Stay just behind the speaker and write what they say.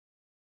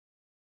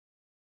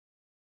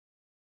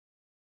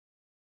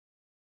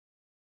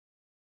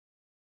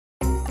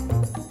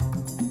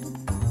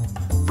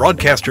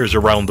Broadcasters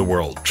around the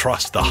world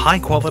trust the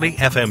high-quality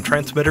FM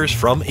transmitters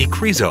from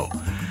Ecreso.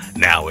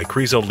 Now,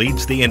 Ecreso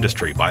leads the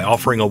industry by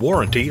offering a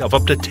warranty of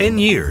up to 10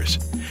 years.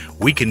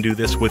 We can do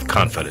this with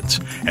confidence,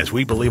 as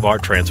we believe our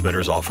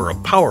transmitters offer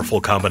a powerful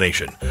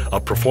combination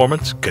of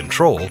performance,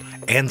 control,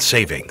 and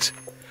savings.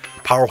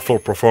 Powerful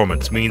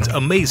performance means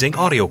amazing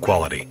audio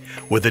quality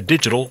with a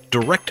digital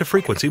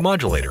direct-to-frequency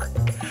modulator.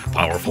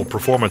 Powerful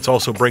performance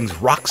also brings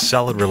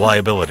rock-solid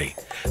reliability.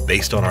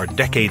 Based on our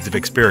decades of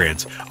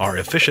experience, our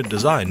efficient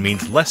design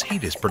means less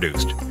heat is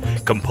produced.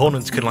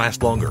 Components can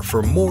last longer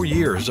for more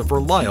years of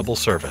reliable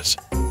service.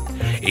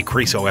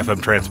 Ecreso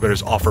FM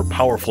transmitters offer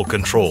powerful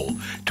control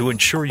to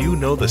ensure you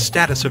know the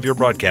status of your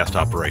broadcast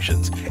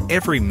operations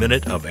every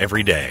minute of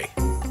every day.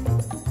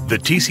 The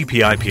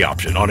TCP/IP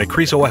option on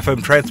Ecreso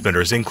FM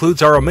transmitters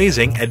includes our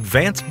amazing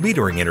advanced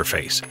metering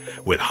interface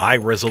with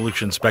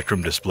high-resolution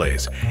spectrum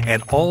displays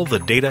and all the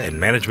data and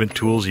management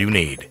tools you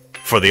need.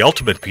 For the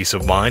ultimate peace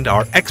of mind,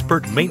 our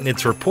expert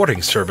maintenance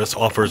reporting service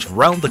offers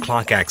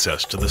round-the-clock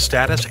access to the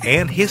status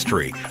and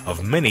history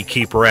of many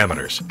key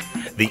parameters.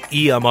 The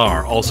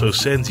EMR also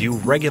sends you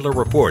regular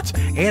reports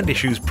and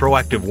issues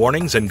proactive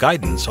warnings and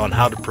guidance on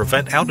how to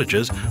prevent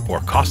outages or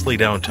costly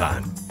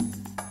downtime.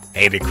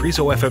 And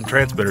Ecreso FM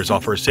transmitters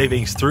offer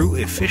savings through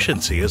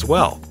efficiency as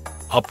well,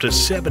 up to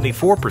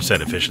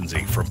 74%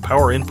 efficiency from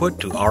power input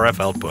to RF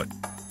output,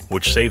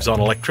 which saves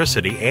on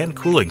electricity and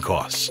cooling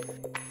costs.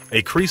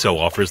 Ecreso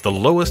offers the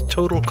lowest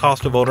total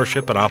cost of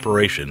ownership and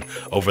operation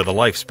over the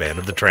lifespan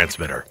of the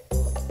transmitter.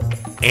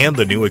 And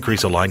the new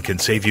Ecreso line can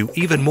save you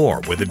even more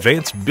with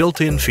advanced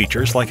built-in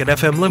features like an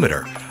FM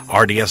limiter,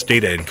 RDS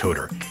data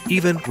encoder,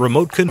 even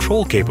remote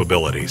control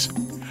capabilities.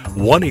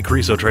 One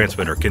Ecreso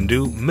transmitter can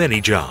do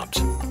many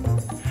jobs.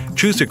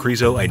 Choose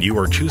Ecreso and you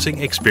are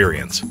choosing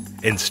experience,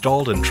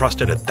 installed and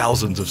trusted at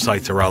thousands of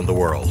sites around the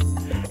world.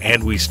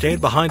 And we stand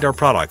behind our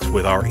products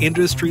with our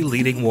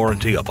industry-leading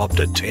warranty of up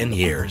to 10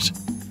 years.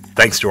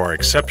 Thanks to our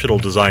exceptional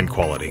design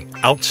quality,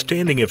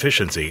 outstanding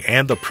efficiency,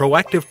 and the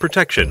proactive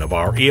protection of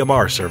our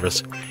EMR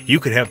service, you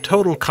can have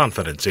total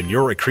confidence in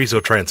your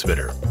Ecreso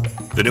transmitter.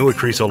 The new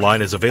Ecreso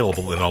line is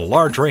available in a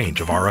large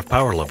range of RF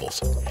power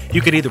levels.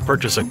 You can either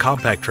purchase a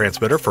compact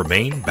transmitter for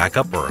main,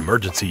 backup, or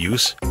emergency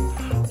use,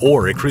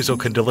 or Ecreso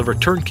can deliver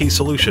turnkey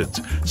solutions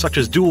such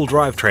as dual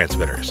drive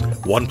transmitters,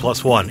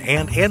 1+1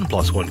 and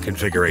N+1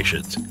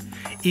 configurations,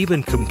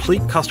 even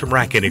complete custom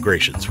rack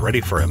integrations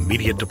ready for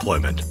immediate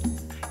deployment.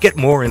 Get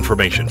more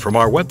information from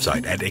our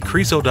website at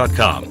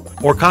ecreso.com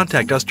or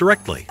contact us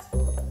directly.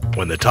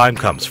 When the time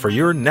comes for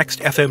your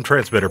next FM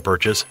transmitter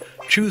purchase,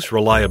 choose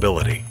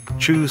reliability,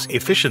 choose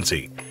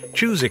efficiency,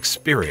 choose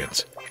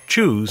experience,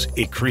 choose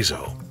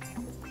Ecreso.